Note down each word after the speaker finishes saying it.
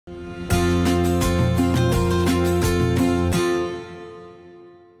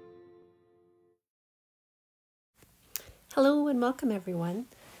Hello and welcome everyone.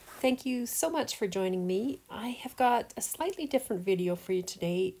 Thank you so much for joining me. I have got a slightly different video for you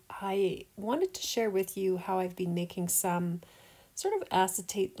today. I wanted to share with you how I've been making some sort of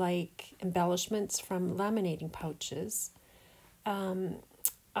acetate-like embellishments from laminating pouches.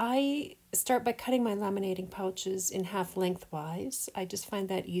 I start by cutting my laminating pouches in half lengthwise. I just find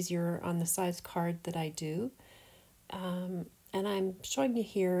that easier on the size card that I do. And I'm showing you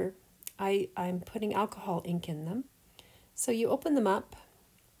here, I'm putting alcohol ink in them. So you open them up,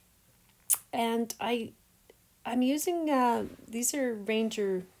 and I'm using, these are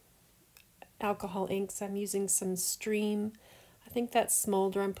Ranger alcohol inks. I'm using some Stream, I think that's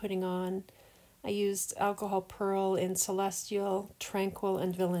Smolder I'm putting on. I used Alcohol Pearl in Celestial, Tranquil,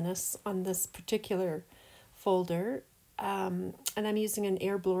 and Villainous on this particular folder. And I'm using an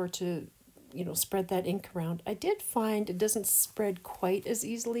air blower to, spread that ink around. I did find it doesn't spread quite as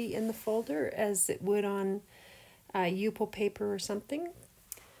easily in the folder as it would on Yupo paper or something,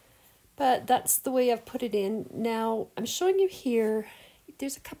 but that's the way I've put it in. Now I'm showing you here,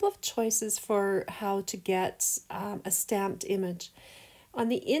 there's a couple of choices for how to get a stamped image. On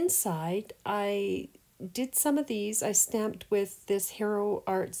the inside, I did some of these. I stamped with this Hero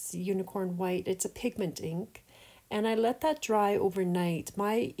Arts Unicorn White. It's a pigment ink, and I let that dry overnight.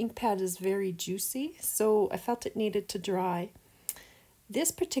 My ink pad is very juicy, so I felt it needed to dry.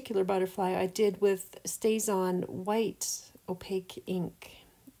 This particular butterfly I did with StazOn white opaque ink,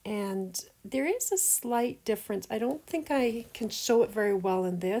 and there is a slight difference. I don't think I can show it very well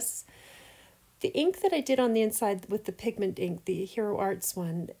in this. The ink that I did on the inside with the pigment ink, the Hero Arts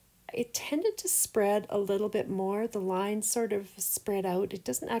one, it tended to spread a little bit more. The lines sort of spread out. It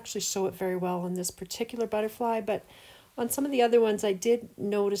doesn't actually show it very well on this particular butterfly, but on some of the other ones I did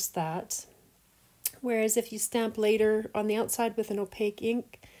notice that. Whereas if you stamp later on the outside with an opaque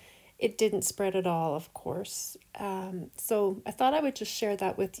ink, it didn't spread at all, of course. So I thought I would just share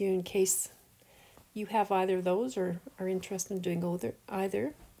that with you in case you have either of those or are interested in doing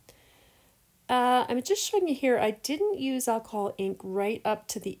either. I'm just showing you here, I didn't use alcohol ink right up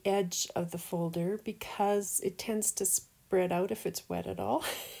to the edge of the folder because it tends to spread out if it's wet at all.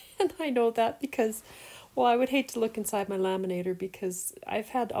 And I know that because, well, I would hate to look inside my laminator because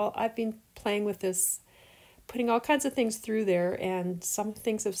I've been playing with this, putting all kinds of things through there, and some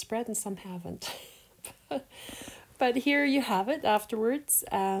things have spread and some haven't. But here you have it afterwards.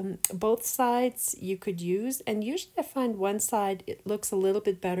 Both sides you could use, and usually I find one side it looks a little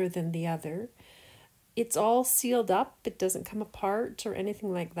bit better than the other. It's all sealed up, it doesn't come apart or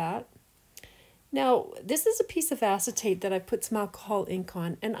anything like that. Now, this is a piece of acetate that I put some alcohol ink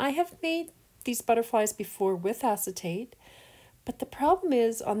on, and I have made these butterflies before with acetate, but the problem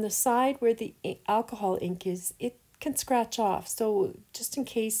is on the side where the alcohol ink is, it can scratch off. So just in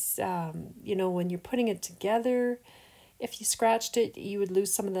case, when you're putting it together, if you scratched it, you would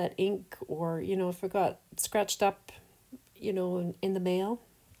lose some of that ink, or, if it got scratched up, in the mail.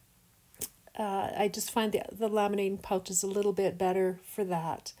 I just find the laminating pouch is a little bit better for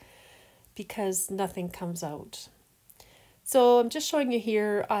that because nothing comes out. So I'm just showing you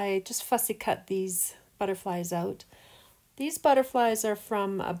here, I just fussy cut these butterflies out. These butterflies are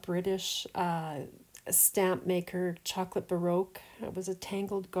from a British stamp maker, Chocolate Baroque. It was a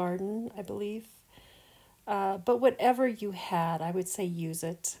Tangled garden, I believe. But whatever you had, I would say use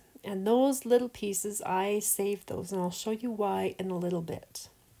it. And those little pieces, I saved those, and I'll show you why in a little bit.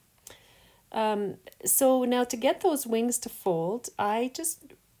 So now to get those wings to fold, I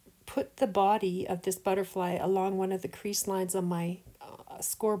just put the body of this butterfly along one of the crease lines on my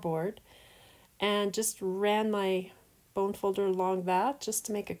scoreboard and just ran my bone folder along that just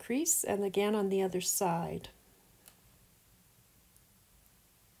to make a crease, and again on the other side.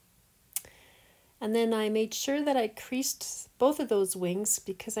 And then I made sure that I creased both of those wings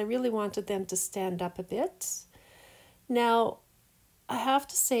because I really wanted them to stand up a bit. Now, I have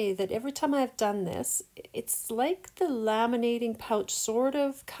to say that every time I've done this, it's like the laminating pouch sort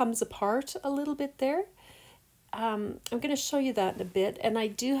of comes apart a little bit there. I'm going to show you that in a bit, and I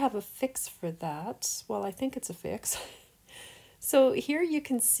do have a fix for that. Well, I think it's a fix. So here you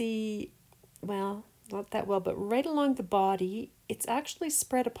can see, well, not that well, but right along the body, it's actually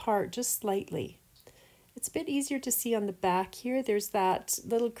spread apart just slightly. It's a bit easier to see on the back here. There's that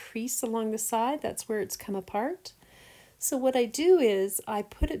little crease along the side. That's where it's come apart. So what I do is I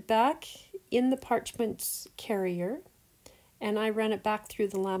put it back in the parchment carrier and I run it back through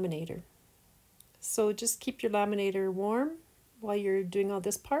the laminator. So just keep your laminator warm while you're doing all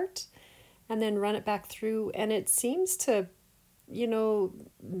this part and then run it back through, and it seems to,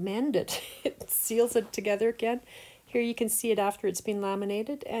 mend it. It seals it together again. Here you can see it after it's been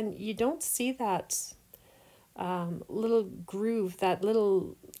laminated, and you don't see that little groove, that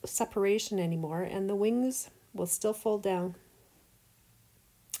little separation anymore, and the wings will still fold down.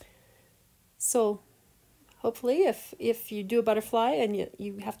 So hopefully if you do a butterfly and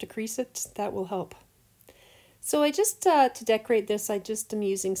you have to crease it, that will help. So I just, to decorate this, I just am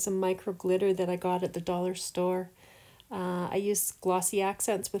using some micro glitter that I got at the dollar store. I used glossy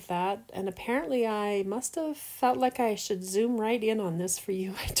accents with that, and apparently I must have felt like I should zoom right in on this for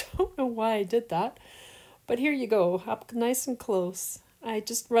you. I don't know why I did that, but here you go, up nice and close. I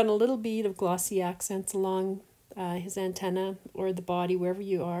just run a little bead of glossy accents along his antenna or the body, wherever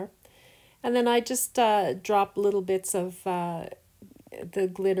you are. And then I just drop little bits of the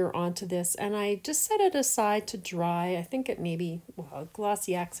glitter onto this, and I just set it aside to dry. I think it maybe, well,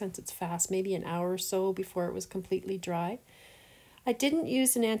 glossy accents, it's fast, maybe an hour or so before it was completely dry. I didn't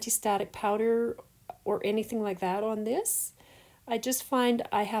use an anti-static powder or anything like that on this. I just find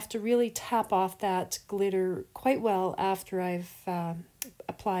I have to really tap off that glitter quite well after I've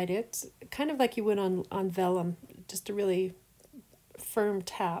applied it, kind of like you would on vellum, just a really firm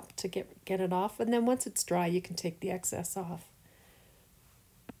tap to get it off, and then once it's dry you can take the excess off.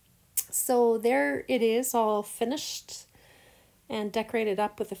 So there it is, all finished and decorated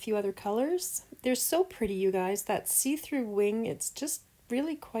up with a few other colors. They're so pretty, you guys. That see-through wing, it's just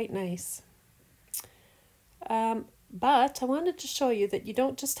really quite nice. But I wanted to show you that you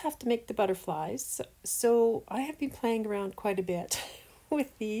don't just have to make the butterflies. So I have been playing around quite a bit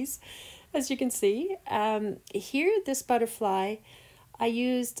with these, as you can see. Here, this butterfly, I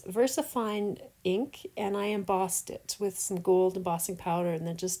used VersaFine ink and I embossed it with some gold embossing powder and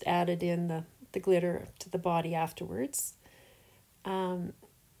then just added in the glitter to the body afterwards.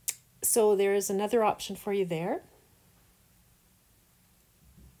 So there is another option for you there.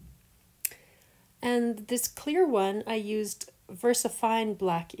 And this clear one, I used VersaFine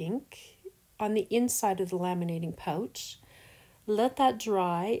black ink on the inside of the laminating pouch. Let that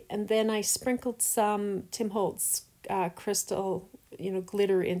dry, and then I sprinkled some Tim Holtz crystal,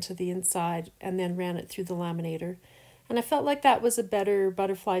 glitter into the inside, and then ran it through the laminator. And I felt like that was a better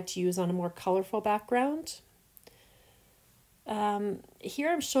butterfly to use on a more colorful background.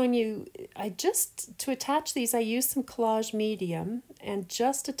 Here I'm showing you, to attach these, I used some collage medium and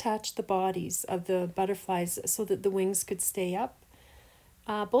just attached the bodies of the butterflies so that the wings could stay up.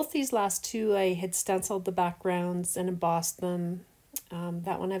 Both these last two, I had stenciled the backgrounds and embossed them.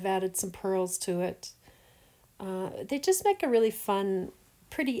 That one I've added some pearls to it. They just make a really fun,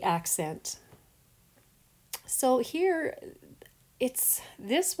 pretty accent. So here,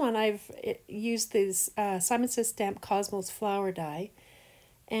 this one I've used this Simon Says Stamp Cosmos flower die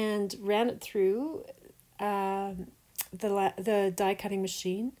and ran it through the die cutting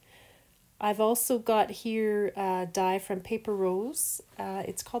machine. I've also got here dye from Paper Rose.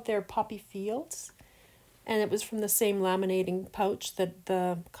 It's called their Poppy Fields, and it was from the same laminating pouch that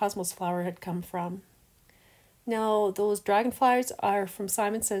the Cosmos flower had come from. Now those dragonflies are from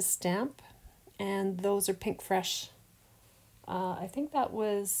Simon Says Stamp, and those are PinkFresh. I think that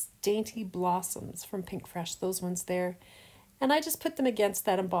was Dainty Blossoms from PinkFresh, those ones there. And I just put them against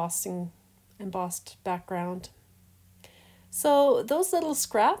that embossed background. So those little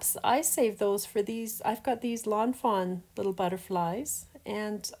scraps, I saved those for these. I've got these Lawn Fawn little butterflies,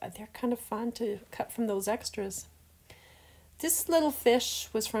 and they're kind of fun to cut from those extras. This little fish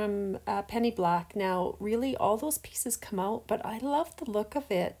was from Penny Black. Now, really, all those pieces come out, but I love the look of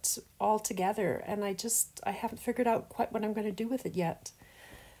it all together, and I haven't figured out quite what I'm going to do with it yet.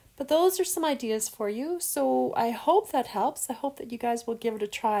 But those are some ideas for you, so I hope that helps. I hope that you guys will give it a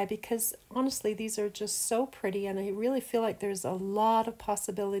try, because honestly, these are just so pretty, and I really feel like there's a lot of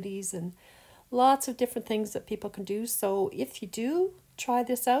possibilities and lots of different things that people can do. So if you do try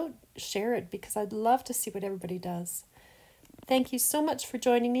this out, share it, because I'd love to see what everybody does. Thank you so much for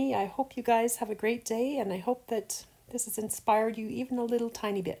joining me. I hope you guys have a great day, and I hope that this has inspired you even a little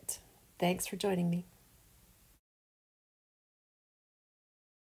tiny bit. Thanks for joining me.